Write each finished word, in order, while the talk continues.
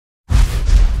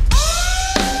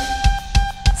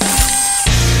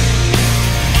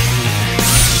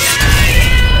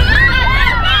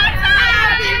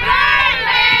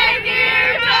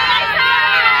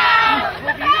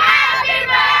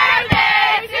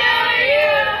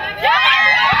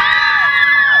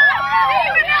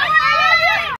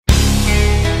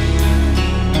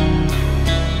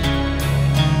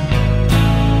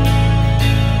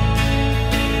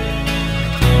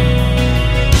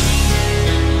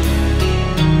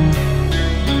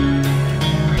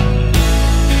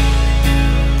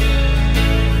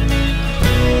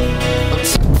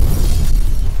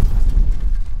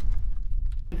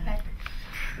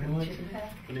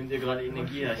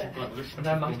Und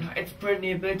dann mach ich noch It's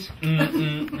Britney, bitch. Und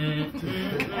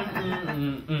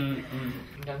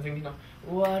dann singe ich noch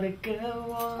What a girl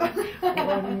wants, what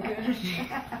a girl.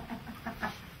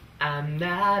 I'm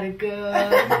not a girl,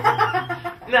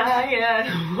 not yet.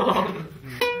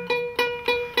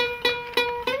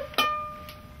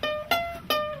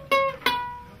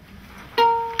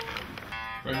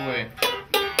 Right away.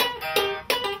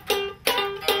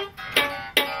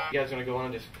 You guys wanna go on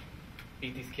and just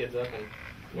beat these kids up and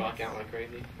rock out like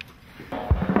crazy?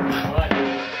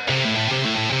 Alright.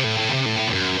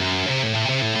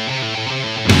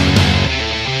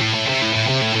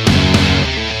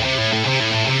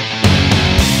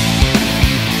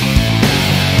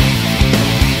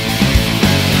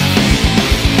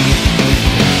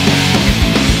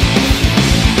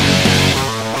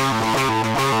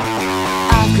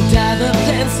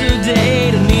 Today,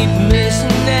 don't need permission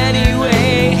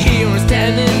anyway. Here I'm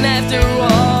standing after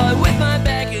all with my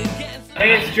back against.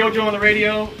 Hey, it's JoJo on the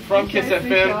radio from KIIS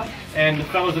FM, and the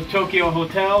fellows of Tokio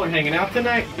Hotel are hanging out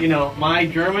tonight. You know, my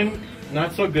German,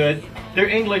 not so good. Their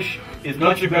English is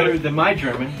much better than my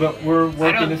German, but we're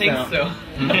working this out. I don't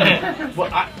think so.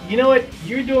 Well, you know what?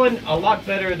 You're doing a lot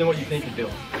better than what you think you're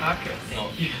doing. Okay.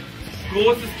 Oh.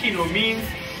 Großes Kino means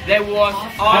that was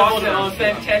awesome,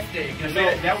 fantastic.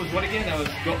 That was what again? That was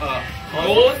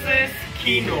Großes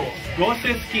Kino.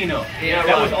 Großes Kino. Yeah,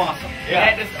 that was awesome.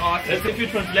 Yeah. That is awesome. That's if you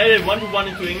translate it one-to-one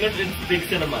into English, it's big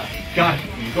cinema. Got it.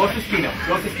 Großes Kino.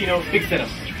 Großes Kino. Big cinema.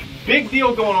 Big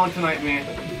deal going on tonight, man.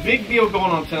 Big deal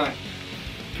going on tonight.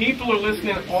 People are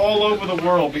listening all over the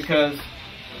world because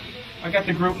I got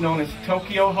the group known as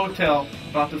Tokio Hotel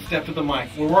about to step to the mic.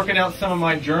 We're working out some of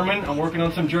my German. I'm working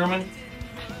on some German.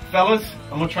 Fellas,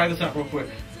 I'm gonna try this out real quick.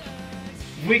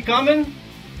 Willkommen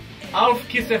auf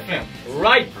KIIS FM.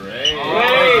 Right. Great.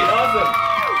 Awesome.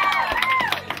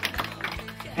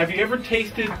 Have you ever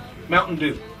tasted Mountain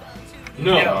Dew?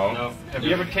 No. Have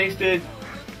you ever tasted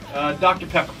Dr.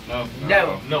 Pepper?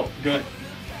 No. Good.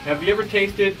 Have you ever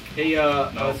tasted a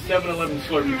 7-Eleven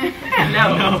Slurpee?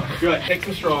 No. Good. Take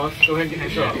some straws. Go ahead and get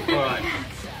your straws. All right.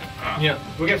 Yeah.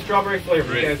 We got strawberry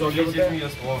flavor. You guys all good with that?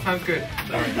 Sounds good. All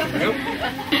right. Here we go.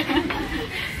 What do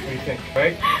you think?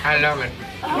 Right? I love it.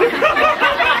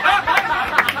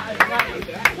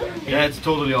 Yeah, it's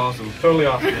totally awesome. Totally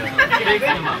awesome. Big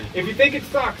cinema. If you think it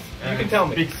sucks, you can tell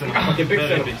me. Big cinema. Okay, big Very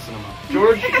cinema. big cinema.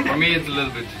 George, For me, it's a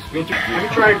little bit too sweet.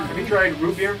 have you tried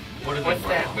root beer? What's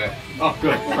that? Oh,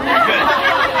 good.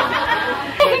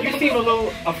 But you seem a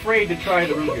little afraid to try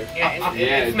the root beer. Yeah,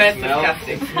 Yeah, it it smells smells.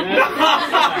 disgusting.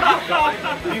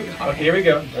 Okay, here we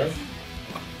go.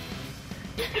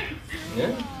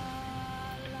 Yeah.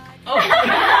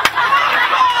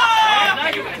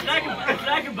 It's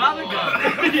like a bubble gum.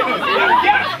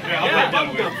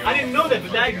 I didn't know that,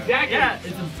 but that's exactly. Yeah,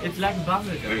 it's like a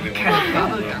bubble gum. The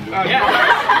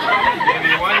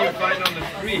one you find on the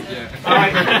street, yeah. All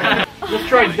right, let's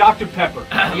try Dr. Pepper.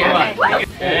 Yeah.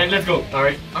 And let's go. All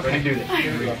right, Okay. ready to do this.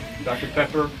 Here we go. Dr.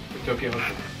 Pepper, Tokyo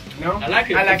Hotel. No? I like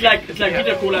it. I like It's like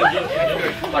Vita Cola.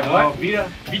 Like what? Vita?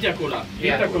 Vita Cola.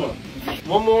 Vita Cola.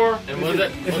 One more. And what is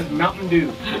it? This is Mountain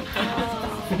Dew.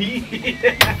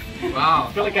 Yeah. Wow.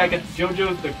 I feel like I got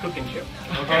JoJo's The Cooking Show.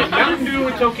 Okay, Mountain Dew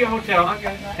at Tokyo Hotel.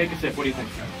 Okay. Take a sip. What do you think?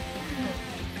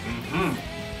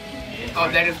 Oh,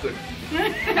 that is good.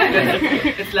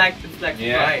 it's like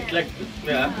Yeah. fried. Like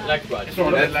Sprite.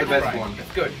 Sort of. That's the best fried. one.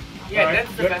 It's good. Yeah, Alright,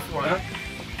 that's the good. best one. Huh?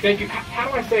 Thank you. How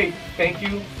do I say thank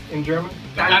you in German?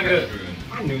 Danke.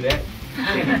 I knew that.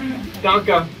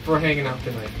 Danke for hanging out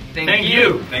tonight. Thank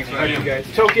you. Thanks for All right, having you me.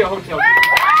 guys. Tokyo Hotel.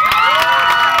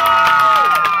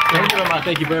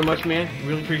 Thank you very much, man.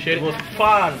 Really appreciate it. It was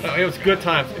fun. Oh, it was good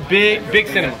times. Big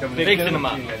cinema. Big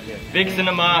cinema. Big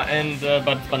cinema and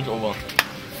but bunch over.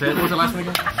 What was the last one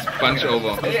again? Bunch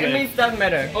over. It means doesn't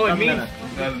matter. Oh, it means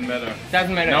Doesn't matter.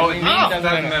 Doesn't matter. No, it it means means doesn't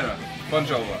doesn't matter. matter.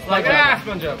 Bunch over. Like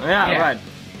SpongeBob. Yeah, Yeah. right.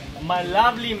 My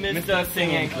lovely Mr.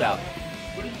 Singing Club.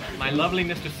 My lovely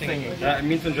Mr. Singing. It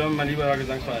means in German, mein lieber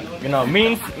Gesangsverein. Genau,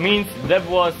 means that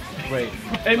was great.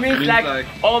 It means Means like, like-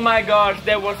 oh my gosh,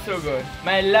 that was so good.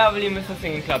 My lovely Mr.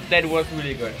 Singing Club, that was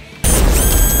really good.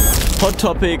 Hot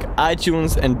Topic,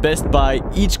 iTunes and Best Buy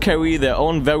each carry their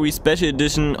own very special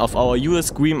edition of our US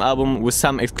Scream album with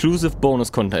some exclusive bonus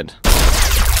content.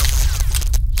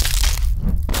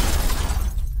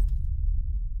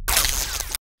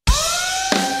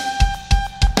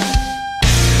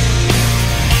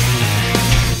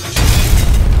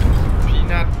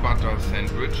 Peanut Butter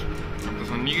Sandwich. Ich hab das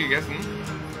noch nie gegessen.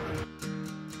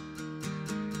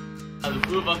 Also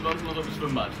früher war es bei uns immer so im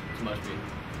Schwimmbad zum Beispiel.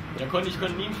 Ja, ich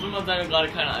konnte nie im Schwimmbad sein und gerade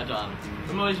keine Alte an.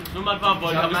 Immer wenn ich im Schwimmbad war,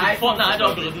 habe ich sofort eine Alte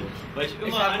aufgerissen. Weil ich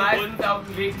immer habe meistens auf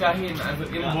dem Weg dahin, also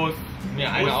im Bus.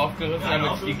 Mir eine aufgerissen,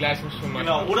 damit ich die gleichen Schwimmer.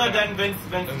 Genau, oder dann, wenn es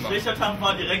ein schlechter Tag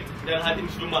war, direkt dann halt im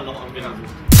Schwimmbad noch irgendwie.